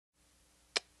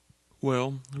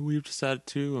Well, we've decided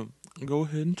to go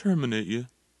ahead and terminate you.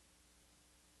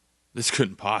 This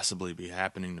couldn't possibly be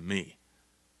happening to me.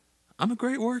 I'm a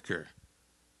great worker.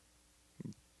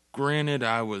 Granted,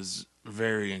 I was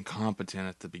very incompetent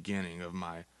at the beginning of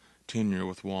my tenure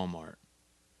with Walmart.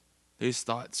 These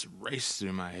thoughts raced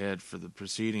through my head for the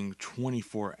preceding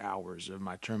 24 hours of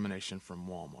my termination from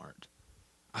Walmart.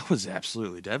 I was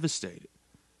absolutely devastated.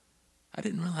 I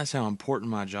didn't realize how important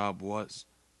my job was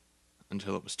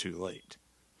until it was too late.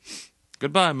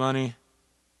 Goodbye, money.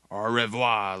 Au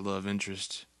revoir, love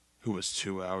interest, who was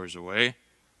 2 hours away.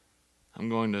 I'm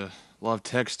going to love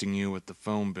texting you with the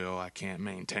phone bill I can't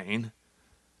maintain.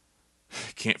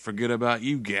 Can't forget about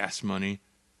you, gas money.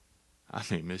 I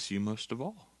may miss you most of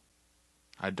all.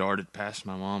 I darted past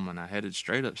my mom and I headed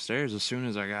straight upstairs as soon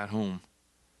as I got home.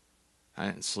 I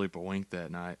didn't sleep a wink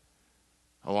that night,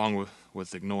 along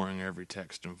with ignoring every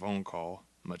text and phone call,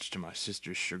 much to my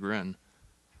sister's chagrin.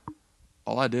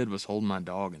 All I did was hold my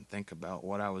dog and think about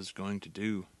what I was going to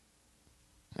do.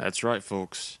 That's right,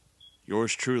 folks.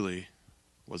 Yours truly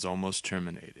was almost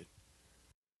terminated.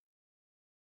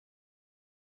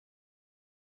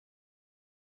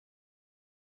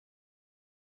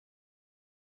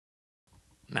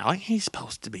 Now, he's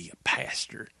supposed to be a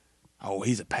pastor. Oh,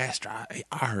 he's a pastor. I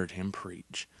heard him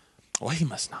preach. Well, he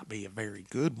must not be a very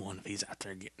good one if he's out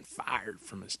there getting fired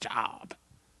from his job.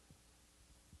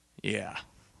 Yeah,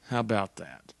 how about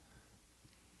that?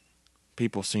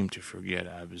 People seem to forget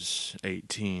I was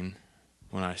 18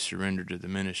 when I surrendered to the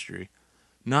ministry.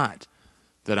 Not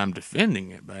that I'm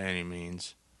defending it by any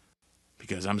means,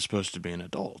 because I'm supposed to be an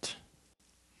adult.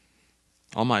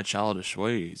 All my childish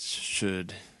ways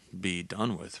should be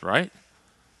done with, right?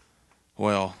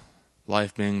 Well,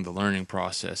 life being the learning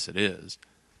process it is,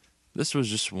 this was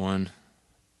just one,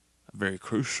 a very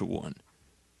crucial one,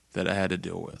 that I had to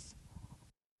deal with.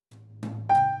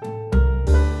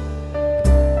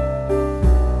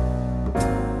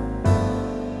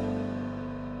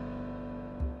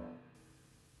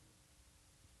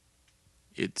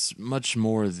 It's much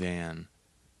more than,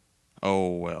 oh,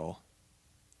 well,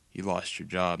 you lost your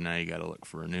job, now you gotta look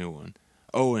for a new one.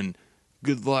 Oh, and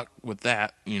good luck with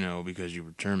that, because you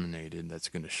were terminated, that's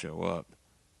gonna show up.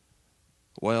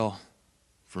 Well,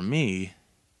 for me,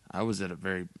 I was at a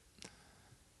very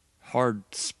hard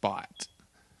spot.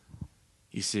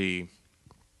 You see,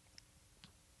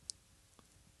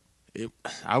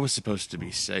 I was supposed to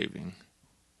be saving,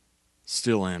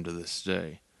 still am to this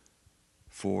day,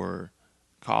 for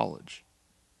college.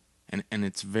 And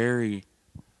it's very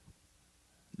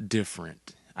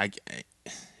different.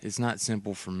 It's not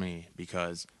simple for me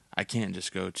because I can't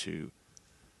just go to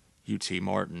UT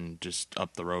Martin just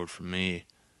up the road from me.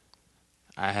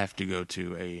 I have to go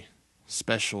to a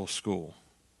special school.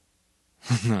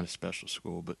 Not a special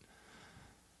school, but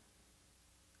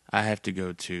I have to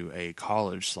go to a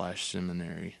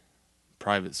college/seminary,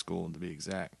 private school to be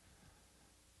exact,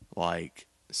 like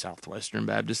Southwestern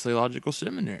Baptist Theological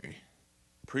Seminary.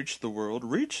 Preach the world,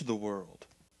 reach the world.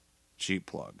 Cheap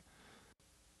plug.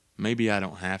 Maybe I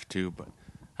don't have to, but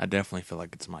I definitely feel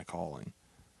like it's my calling.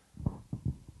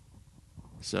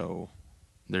 So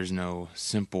there's no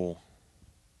simple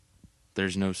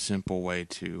way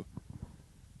to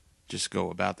just go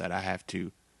about that. I have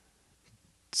to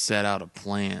set out a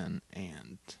plan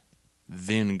and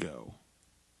then go.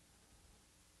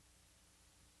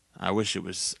 I wish it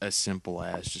was as simple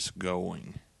as just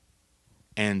going.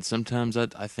 And sometimes I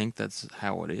think that's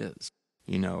how it is.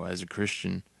 As a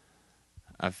Christian,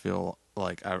 I feel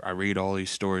like I read all these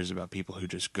stories about people who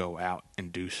just go out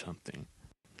and do something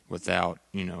without,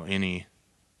 any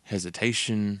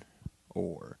hesitation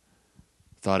or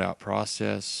thought out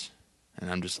process. And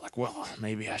I'm just like, well,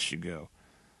 maybe I should go.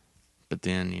 But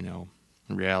then,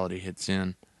 reality hits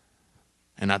in.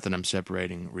 And not that I'm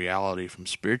separating reality from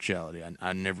spirituality.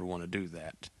 I never want to do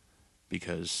that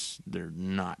because they're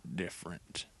not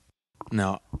different.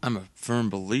 Now, I'm a firm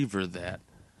believer that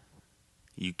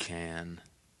you can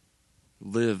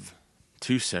live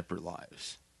two separate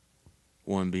lives.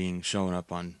 One being showing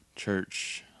up on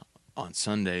church on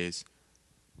Sundays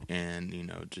and,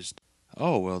 just,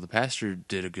 oh, well, the pastor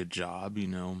did a good job,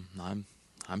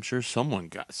 I'm sure someone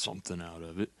got something out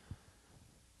of it.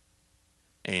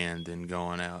 And then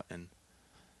going out and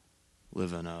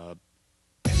living a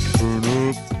burn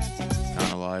up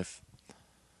kind of life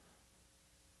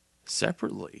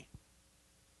separately,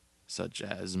 such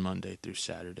as Monday through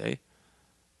Saturday,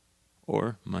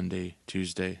 or Monday,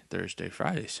 Tuesday, Thursday,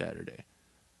 Friday, Saturday,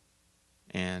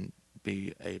 and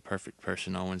be a perfect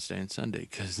person on Wednesday and Sunday,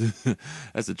 because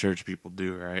that's what church people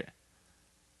do, right?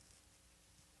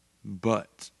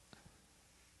 But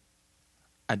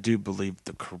I do believe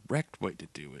the correct way to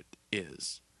do it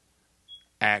is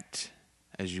act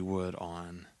as you would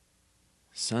on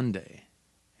Sunday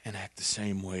and act the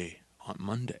same way on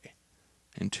Monday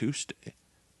and Tuesday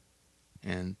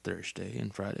and Thursday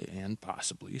and Friday and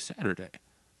possibly Saturday.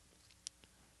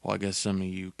 Well, I guess some of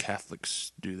you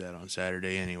Catholics do that on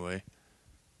Saturday anyway,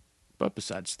 but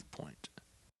besides the point.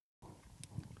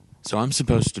 So I'm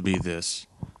supposed to be this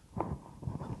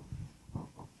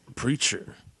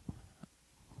preacher,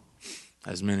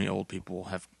 as many old people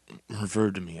have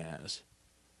referred to me as.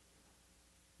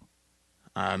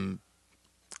 I've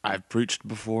preached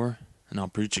before, and I'll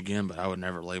preach again, but I would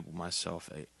never label myself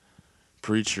a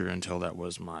preacher until that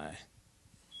was my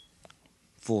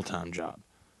full-time job.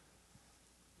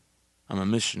 I'm a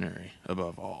missionary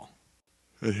above all.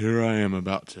 And here I am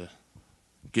about to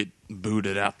get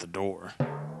booted out the door.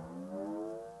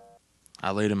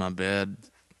 I laid in my bed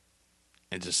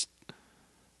and just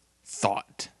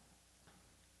thought.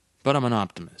 But I'm an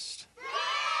optimist.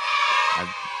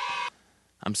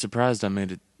 I'm surprised I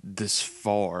made it this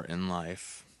far in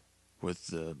life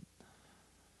with a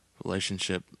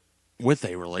relationship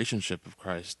of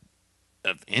Christ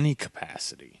of any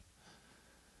capacity.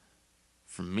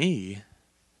 For me,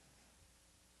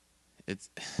 it's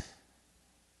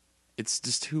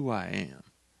just who I am.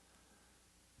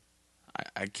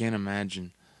 I can't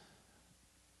imagine,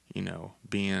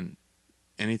 being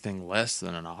anything less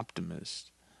than an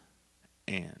optimist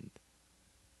and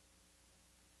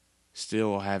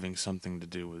still having something to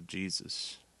do with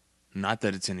Jesus. Not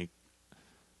that it's any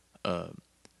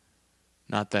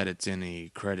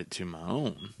credit to my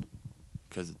own,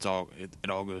 because it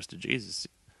all goes to Jesus.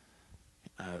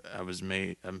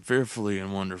 I'm fearfully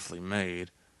and wonderfully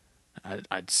made.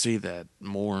 I'd see that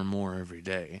more and more every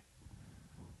day.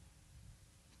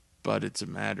 But it's a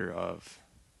matter of,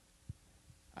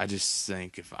 I just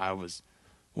think if I was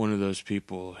one of those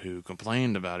people who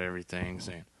complained about everything,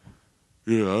 saying,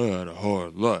 yeah, I had a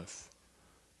hard life.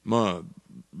 My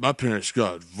parents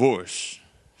got divorced,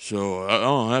 so I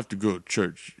don't have to go to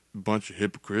church. A bunch of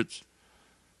hypocrites.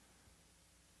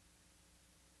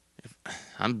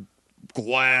 I'm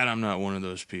glad I'm not one of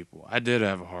those people. I did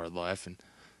have a hard life, and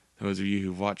those of you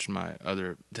who've watched my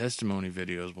other testimony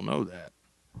videos will know that.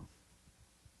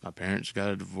 My parents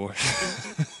got a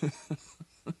divorce.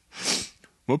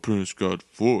 My parents got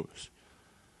divorced.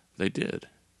 They did.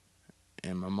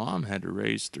 And my mom had to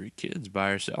raise 3 kids by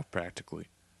herself practically.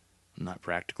 Not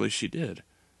practically, she did.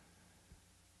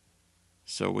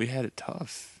 So we had it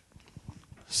tough.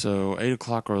 So 8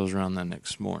 o'clock rolls around that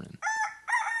next morning.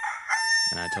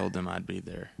 And I told them I'd be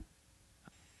there.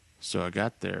 So I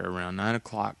got there around 9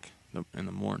 o'clock in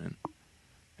the morning.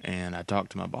 And I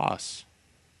talked to my boss.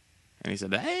 And he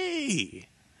said, hey,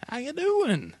 how you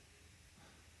doing?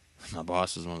 My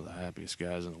boss is one of the happiest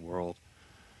guys in the world.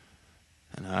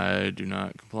 And I do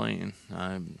not complain.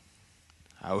 I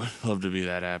would love to be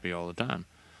that happy all the time.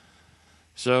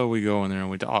 So we go in there and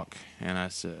we talk. And I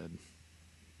said,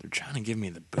 they're trying to give me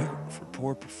the boot for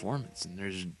poor performance. And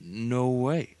there's no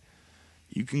way.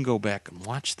 You can go back and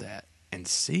watch that and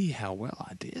see how well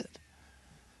I did.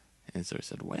 And so he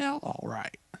said, well, all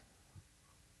right.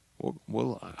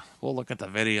 We'll look at the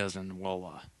videos and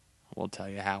we'll tell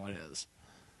you how it is.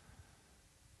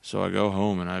 So I go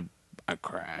home and I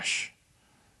crash.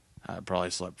 I probably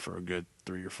slept for a good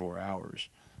 3 or 4 hours.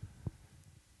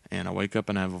 And I wake up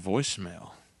and I have a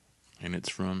voicemail. And it's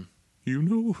from you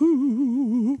know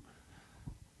who.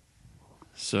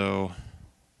 So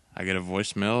I get a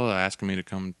voicemail asking me to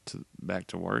come back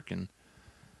to work. And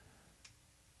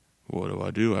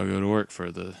what do? I go to work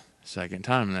for the second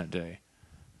time that day.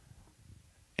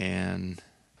 And,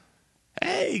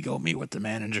 hey, go meet with the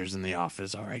managers in the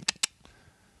office, all right?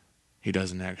 He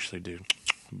doesn't actually do,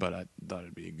 but I thought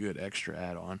it'd be a good extra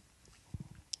add-on.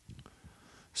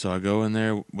 So I go in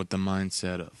there with the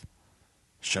mindset of,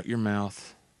 shut your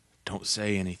mouth, don't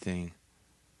say anything.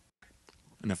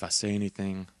 And if I say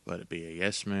anything, let it be a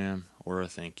yes, ma'am, or a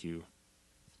thank you,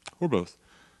 or both.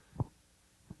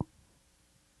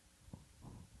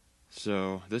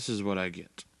 So this is what I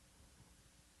get.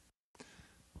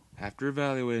 After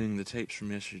evaluating the tapes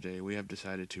from yesterday, we have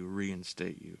decided to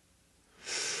reinstate you.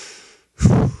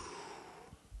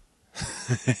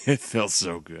 It felt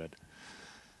so good.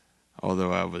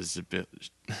 Although I was a bit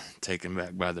taken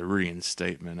back by the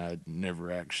reinstatement, I'd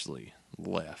never actually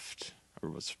left or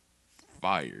was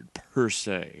fired per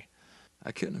se.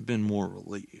 I couldn't have been more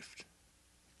relieved.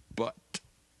 But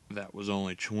that was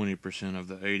only 20% of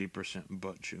the 80%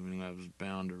 butt chewing I was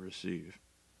bound to receive.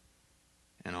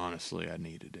 And honestly, I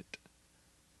needed it.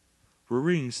 We're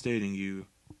reinstating you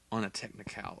on a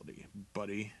technicality,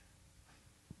 buddy.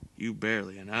 You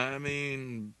barely, and I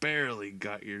mean barely,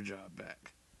 got your job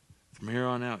back. From here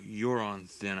on out, you're on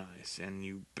thin ice, and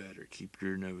you better keep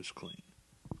your nose clean.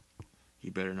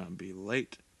 You better not be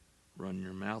late, run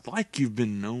your mouth like you've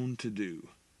been known to do,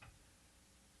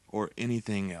 or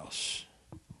anything else.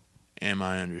 Am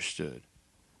I understood?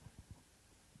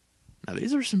 Now,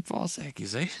 these are some false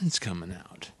accusations coming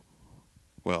out.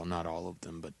 Well, not all of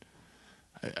them, but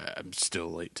I'm still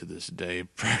late to this day,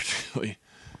 practically.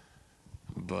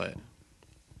 But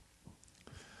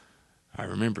I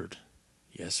remembered,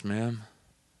 yes, ma'am,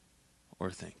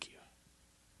 or thank you.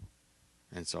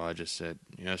 And so I just said,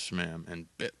 yes, ma'am, and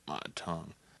bit my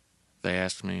tongue. They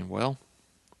asked me, well,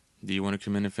 do you want to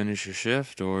come in and finish your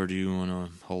shift, or do you want to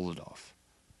hold it off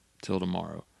till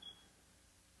tomorrow?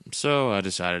 So I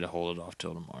decided to hold it off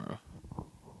till tomorrow.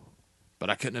 But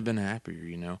I couldn't have been happier,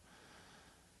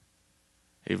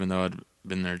 even though I'd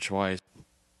been there twice.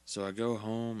 So I go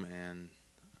home, and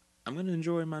I'm going to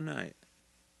enjoy my night.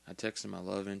 I texted my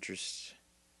love interest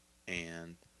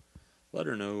and let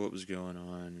her know what was going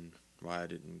on and why I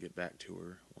didn't get back to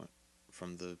her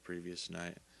from the previous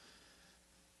night.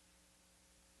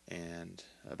 And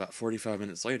about 45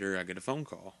 minutes later, I get a phone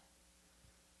call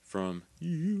from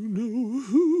you know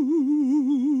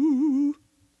who.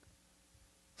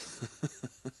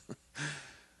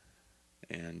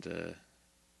 And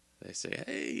they say,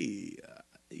 hey,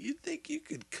 you think you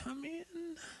could come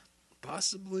in?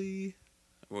 Possibly.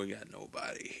 We got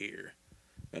nobody here.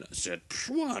 And I said,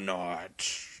 why not?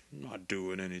 I'm not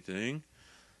doing anything.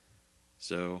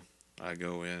 So I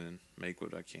go in and make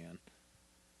what I can.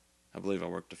 I believe I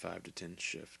worked a 5 to 10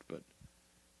 shift, but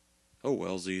oh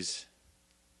wellsies.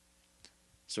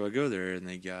 So I go there, and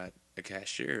they got a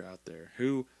cashier out there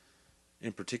who,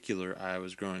 in particular, I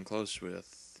was growing close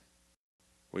with.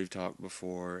 We've talked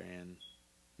before, and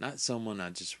not someone I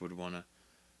just would want to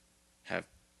have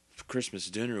Christmas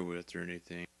dinner with or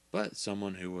anything, but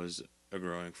someone who was a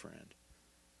growing friend.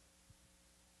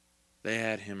 They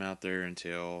had him out there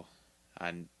until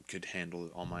I could handle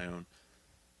it on my own,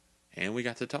 and we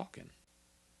got to talking.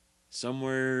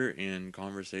 Somewhere in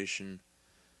conversation,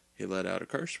 he let out a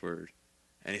curse word,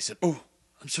 and he said, oh,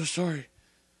 I'm so sorry.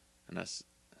 And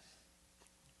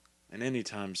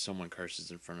anytime someone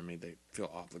curses in front of me, they feel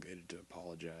obligated to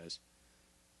apologize.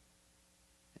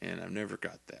 And I've never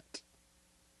got that.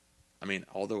 I mean,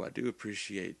 although I do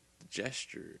appreciate the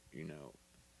gesture,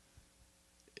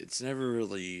 it's never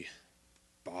really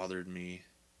bothered me,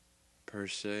 per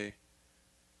se.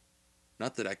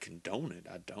 Not that I condone it,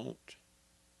 I don't.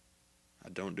 I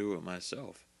don't do it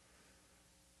myself.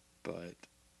 But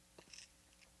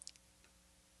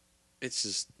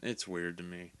it's weird to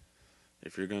me.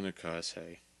 If you're gonna cuss,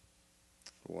 hey,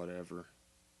 whatever.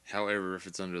 However, if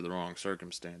it's under the wrong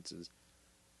circumstances,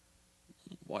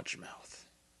 watch your mouth.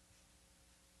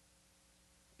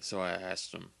 So I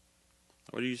asked him,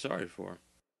 what are you sorry for?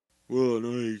 Well, I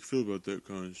know how you feel about that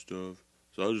kind of stuff,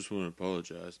 so I just want to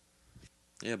apologize.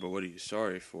 Yeah, but what are you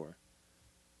sorry for?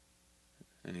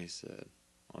 And he said,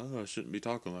 well, I shouldn't be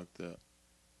talking like that.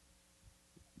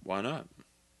 Why not?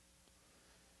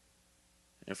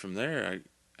 And from there,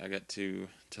 I got to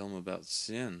tell him about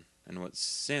sin and what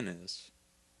sin is.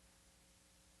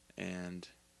 And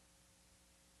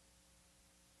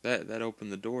that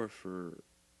opened the door for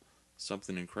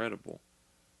something incredible.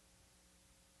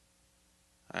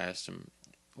 I asked him,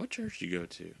 what church do you go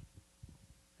to?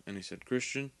 And he said,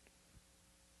 Christian.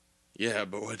 Yeah,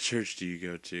 but what church do you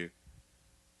go to?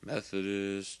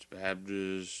 Methodist,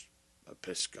 Baptist,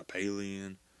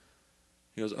 Episcopalian.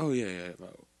 He goes, oh, yeah,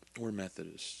 we're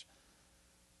Methodist.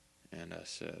 And I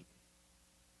said,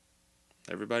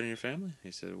 everybody in your family? He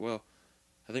said, well,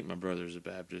 I think my brother's a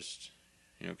Baptist,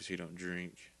 because he don't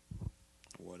drink,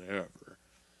 whatever.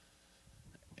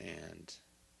 And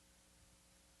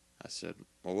I said,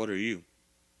 well, what are you?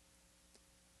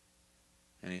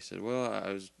 And he said, well,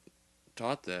 I was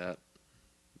taught that,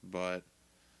 but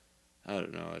I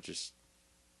don't know,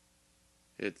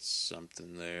 it's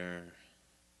something there.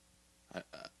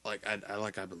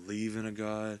 I believe in a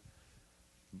God,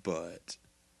 but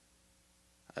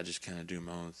I just kind of do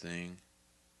my own thing.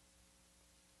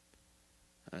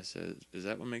 I said, is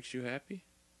that what makes you happy?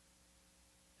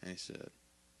 And he said,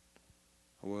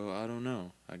 well, I don't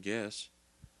know, I guess.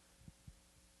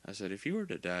 I said, if you were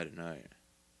to die tonight,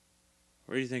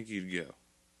 where do you think you'd go?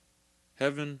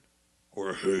 Heaven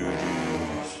or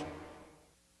Hades?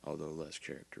 Although less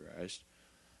characterized.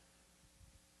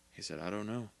 He said, I don't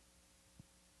know.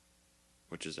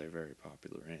 Which is a very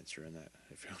popular answer in that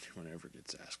if anyone ever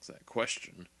gets asked that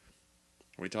question.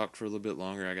 We talked for a little bit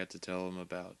longer. I got to tell him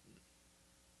about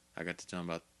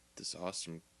this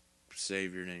awesome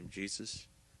Savior named Jesus.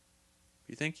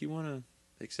 You think you want to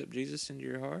accept Jesus into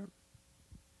your heart?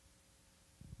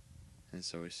 And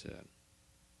so he said,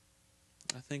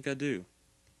 I think I do.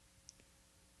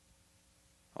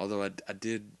 Although I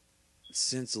did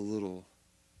sense a little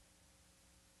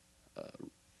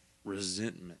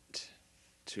resentment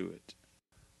to it.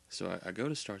 So I go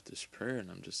to start this prayer,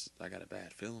 and I got a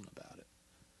bad feeling about it.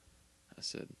 I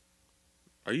said,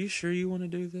 are you sure you want to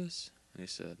do this? And he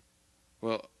said,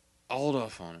 well, I'll hold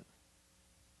off on it.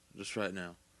 Just right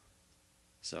now.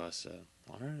 So I said,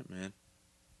 all right, man.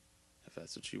 If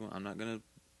that's what you want, I'm not going to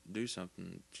do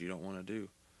something that you don't want to do.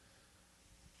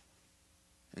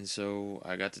 And so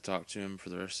I got to talk to him for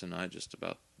the rest of the night just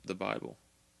about the Bible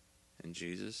and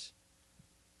Jesus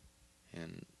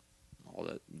and all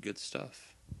that good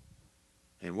stuff.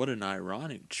 And what an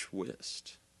ironic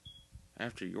twist.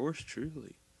 After yours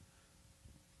truly,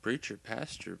 preacher,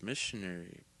 pastor,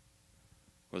 missionary,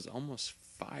 was almost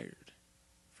fired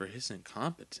for his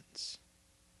incompetence,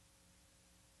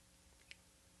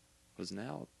 was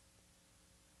now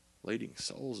leading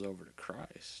souls over to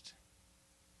Christ.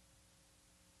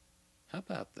 How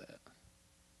about that?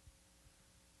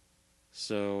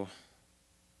 So,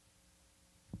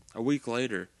 a week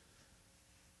later,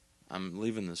 I'm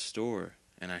leaving the store,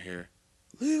 and I hear,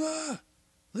 Levi!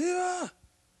 Levi!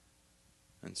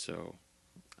 And so,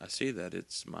 I see that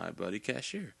it's my buddy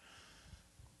cashier.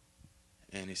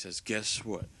 And he says, guess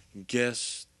what?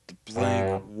 Guess the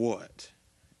blank what?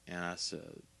 And I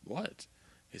said, what?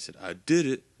 He said, I did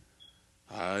it.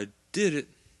 I did it.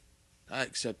 I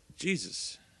accept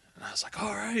Jesus. And I was like,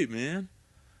 all right, man.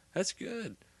 That's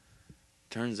good.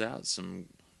 Turns out some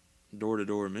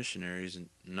door-to-door missionaries, and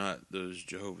not those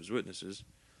Jehovah's Witnesses,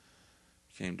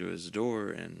 came to his door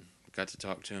and got to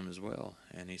talk to him as well.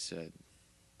 And he said,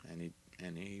 and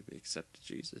he accepted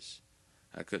Jesus.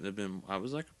 I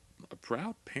was like a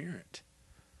proud parent.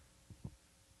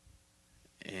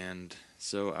 And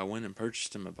so I went and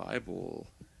purchased him a Bible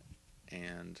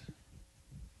and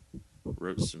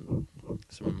wrote some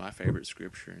of my favorite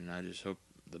scripture, and I just hope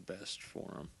the best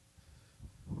for him.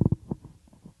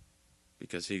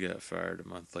 Because he got fired a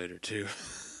month later too.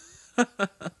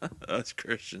 Us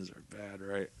Christians are bad,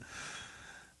 right?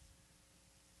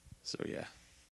 So yeah.